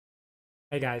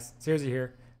Hey guys, Searsy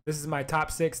here. This is my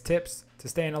top 6 tips to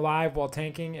staying alive while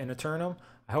tanking in Eternum.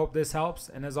 I hope this helps,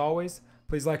 and as always,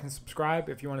 please like and subscribe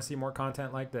if you want to see more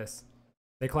content like this.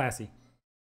 Stay classy.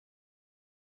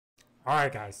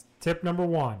 Alright guys, tip number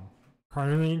 1.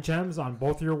 Carnelian gems on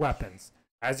both your weapons.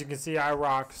 As you can see, I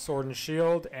rock Sword and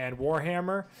Shield and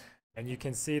Warhammer, and you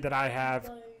can see that I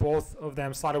have both of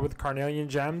them slotted with Carnelian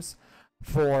gems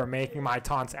for making my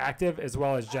taunts active, as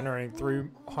well as generating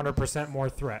 300% more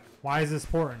threat. Why is this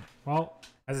important? Well,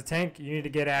 as a tank, you need to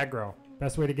get aggro.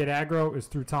 Best way to get aggro is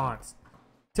through taunts.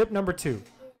 Tip number 2,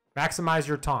 maximize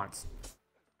your taunts.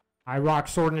 I rock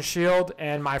Sword and Shield,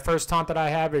 and my first taunt that I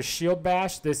have is Shield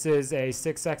Bash. This is a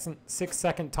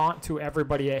 6-second taunt to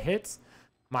everybody it hits.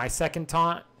 My second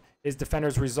taunt is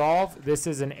Defender's Resolve. This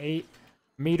is an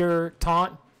 8-meter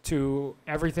taunt to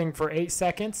everything for 8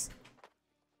 seconds.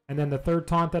 And then the third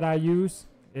taunt that I use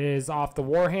is off the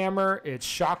Warhammer. It's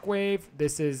Shockwave.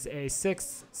 This is a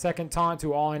 6-second taunt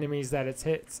to all enemies that it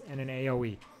hits in an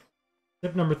AoE.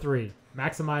 Tip number 3,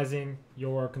 maximizing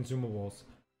your consumables.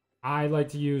 I like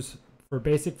to use, for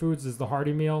basic foods, is the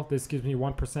Hearty Meal. This gives me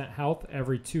 1% health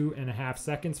every 2.5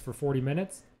 seconds for 40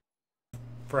 minutes.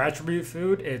 For attribute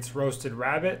food, it's Roasted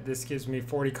Rabbit. This gives me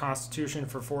 40 Constitution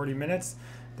for 40 minutes.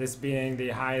 This being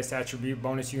the highest attribute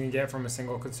bonus you can get from a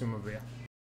single consumable.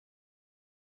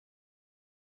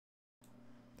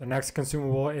 The next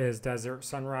consumable is Desert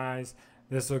Sunrise.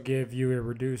 This will give you a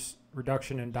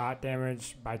reduction in dot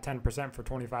damage by 10% for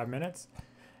 25 minutes.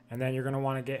 And then you're going to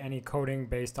want to get any coating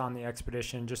based on the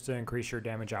expedition just to increase your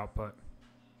damage output.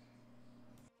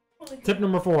 Tip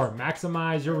number 4,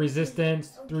 maximize your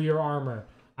resistance through your armor.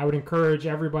 I would encourage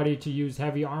everybody to use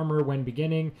heavy armor when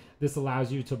beginning. This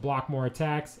allows you to block more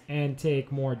attacks and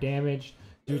take more damage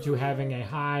due to having a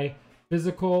high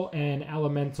physical and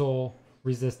elemental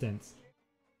resistance.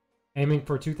 Aiming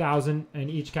for 2,000 in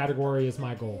each category is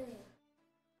my goal.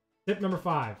 Tip number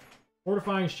 5,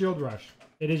 Fortifying Shield Rush.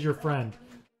 It is your friend.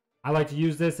 I like to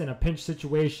use this in a pinch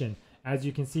situation. As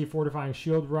you can see, Fortifying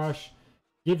Shield Rush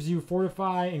gives you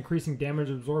Fortify, increasing damage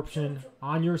absorption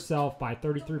on yourself by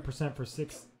 33% for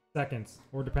 6 seconds,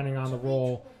 or depending on the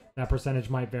role, that percentage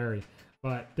might vary.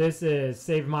 But this is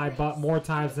saved my butt more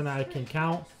times than I can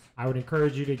count. I would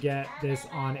encourage you to get this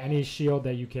on any shield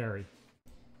that you carry.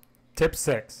 Tip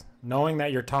 6, knowing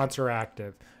that your taunts are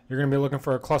active. You're going to be looking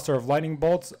for a cluster of lightning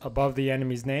bolts above the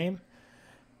enemy's name.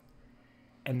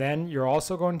 And then you're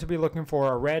also going to be looking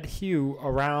for a red hue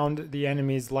around the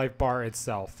enemy's life bar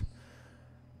itself.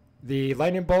 The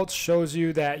lightning bolt shows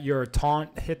you that your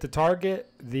taunt hit the target.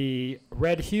 The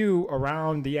red hue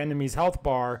around the enemy's health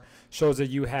bar shows that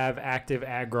you have active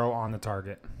aggro on the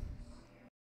target.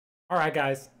 Alright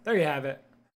guys, there you have it.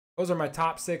 Those are my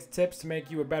top 6 tips to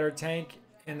make you a better tank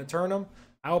in Eternum.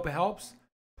 I hope it helps.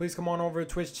 Please come on over to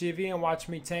Twitch TV and watch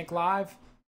me tank live.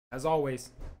 As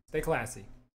always, stay classy.